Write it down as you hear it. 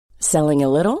Selling a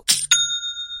little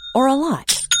or a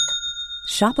lot?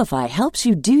 Shopify helps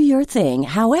you do your thing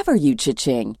however you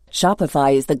cha-ching.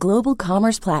 Shopify is the global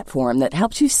commerce platform that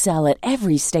helps you sell at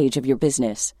every stage of your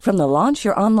business. From the launch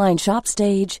your online shop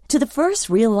stage to the first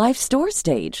real-life store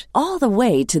stage, all the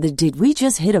way to the did we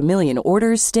just hit a million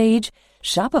orders stage.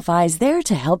 Shopify is there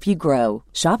to help you grow.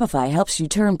 Shopify helps you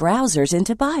turn browsers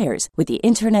into buyers with the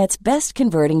internet's best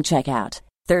converting checkout.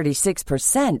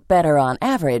 36% better on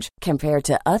average compared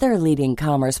to other leading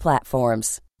commerce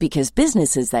platforms. Because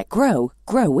businesses that grow,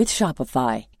 grow with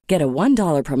Shopify. Get a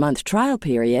 $1 per month trial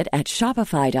period at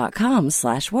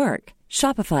shopify.com/work.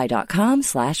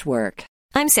 Shopify.com/work.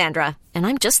 I'm Sandra, and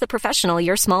I'm just the professional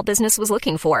your small business was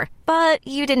looking for. But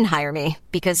you didn't hire me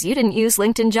because you didn't use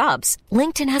LinkedIn Jobs.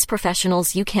 LinkedIn has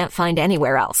professionals you can't find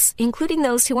anywhere else, including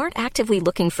those who aren't actively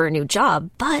looking for a new job,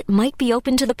 but might be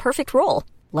open to the perfect role,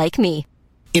 like me.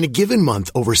 In a given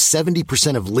month, over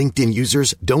 70% of LinkedIn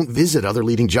users don't visit other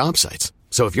leading job sites.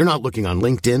 So if you're not looking on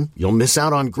LinkedIn, you'll miss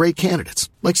out on great candidates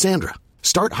like Sandra.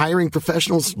 Start hiring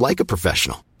professionals like a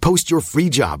professional. Post your free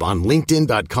job on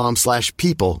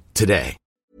linkedin.com/people today.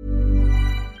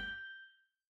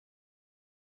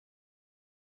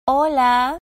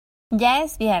 Hola, ya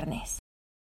es viernes.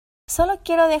 Solo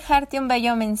quiero dejarte un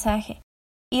bello mensaje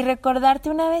y recordarte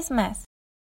una vez más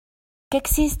que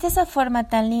existe esa forma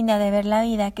tan linda de ver la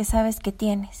vida que sabes que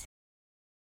tienes,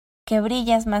 que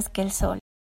brillas más que el sol,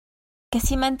 que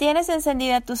si mantienes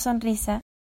encendida tu sonrisa,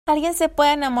 alguien se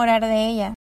puede enamorar de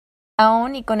ella,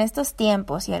 aún y con estos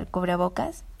tiempos y el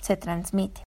cubrebocas se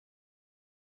transmite.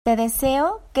 Te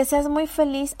deseo que seas muy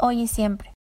feliz hoy y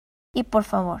siempre, y por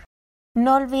favor,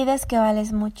 no olvides que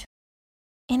vales mucho.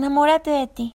 Enamórate de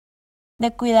ti,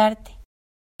 de cuidarte,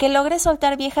 que logres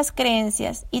soltar viejas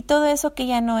creencias y todo eso que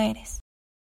ya no eres,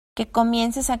 que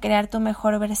comiences a crear tu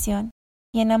mejor versión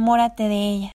y enamórate de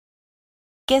ella,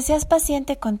 que seas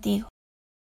paciente contigo,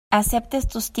 aceptes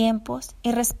tus tiempos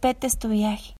y respetes tu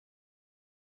viaje.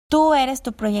 Tú eres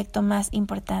tu proyecto más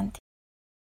importante.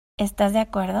 ¿Estás de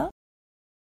acuerdo?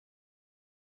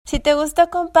 Si te gustó,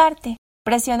 comparte,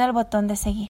 presiona el botón de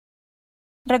seguir.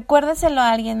 Recuérdaselo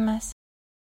a alguien más.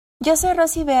 Yo soy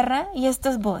Rosy Berra y esto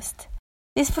es Boost.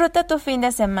 Disfruta tu fin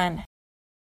de semana.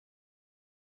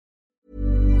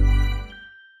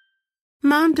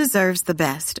 Mom deserves the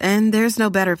best, and there's no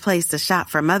better place to shop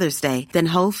for Mother's Day than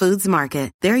Whole Foods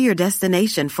Market. They're your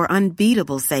destination for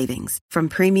unbeatable savings, from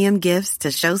premium gifts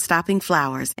to show-stopping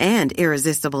flowers and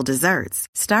irresistible desserts.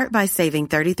 Start by saving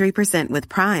 33% with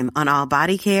Prime on all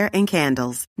body care and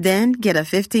candles. Then get a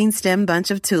 15-stem bunch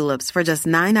of tulips for just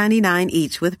 $9.99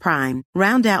 each with Prime.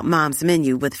 Round out Mom's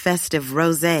menu with festive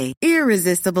rosé,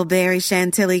 irresistible berry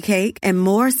chantilly cake, and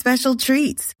more special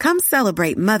treats. Come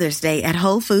celebrate Mother's Day at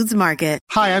Whole Foods Market.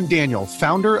 Hi, I'm Daniel,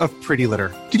 founder of Pretty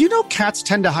Litter. Did you know cats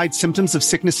tend to hide symptoms of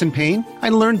sickness and pain? I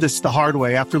learned this the hard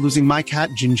way after losing my cat,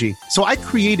 Gingy. So I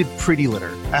created Pretty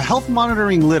Litter, a health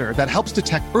monitoring litter that helps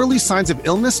detect early signs of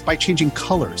illness by changing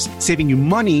colors, saving you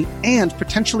money and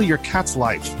potentially your cat's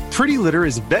life. Pretty Litter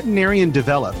is veterinarian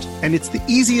developed, and it's the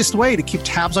easiest way to keep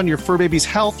tabs on your fur baby's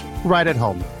health right at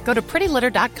home. Go to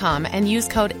prettylitter.com and use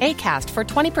code ACAST for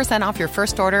 20% off your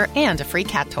first order and a free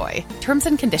cat toy. Terms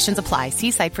and conditions apply.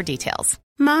 See site for details.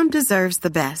 Mom deserves the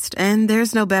best, and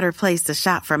there's no better place to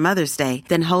shop for Mother's Day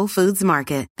than Whole Foods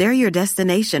Market. They're your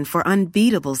destination for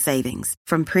unbeatable savings,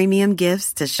 from premium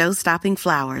gifts to show-stopping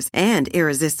flowers and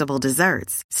irresistible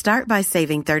desserts. Start by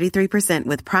saving 33%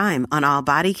 with Prime on all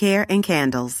body care and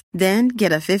candles. Then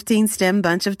get a 15-stem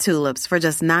bunch of tulips for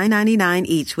just $9.99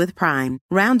 each with Prime.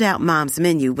 Round out Mom's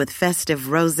menu with festive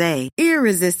rosé,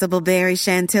 irresistible berry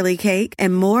chantilly cake,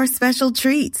 and more special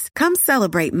treats. Come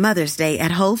celebrate Mother's Day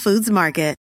at Whole Foods Market.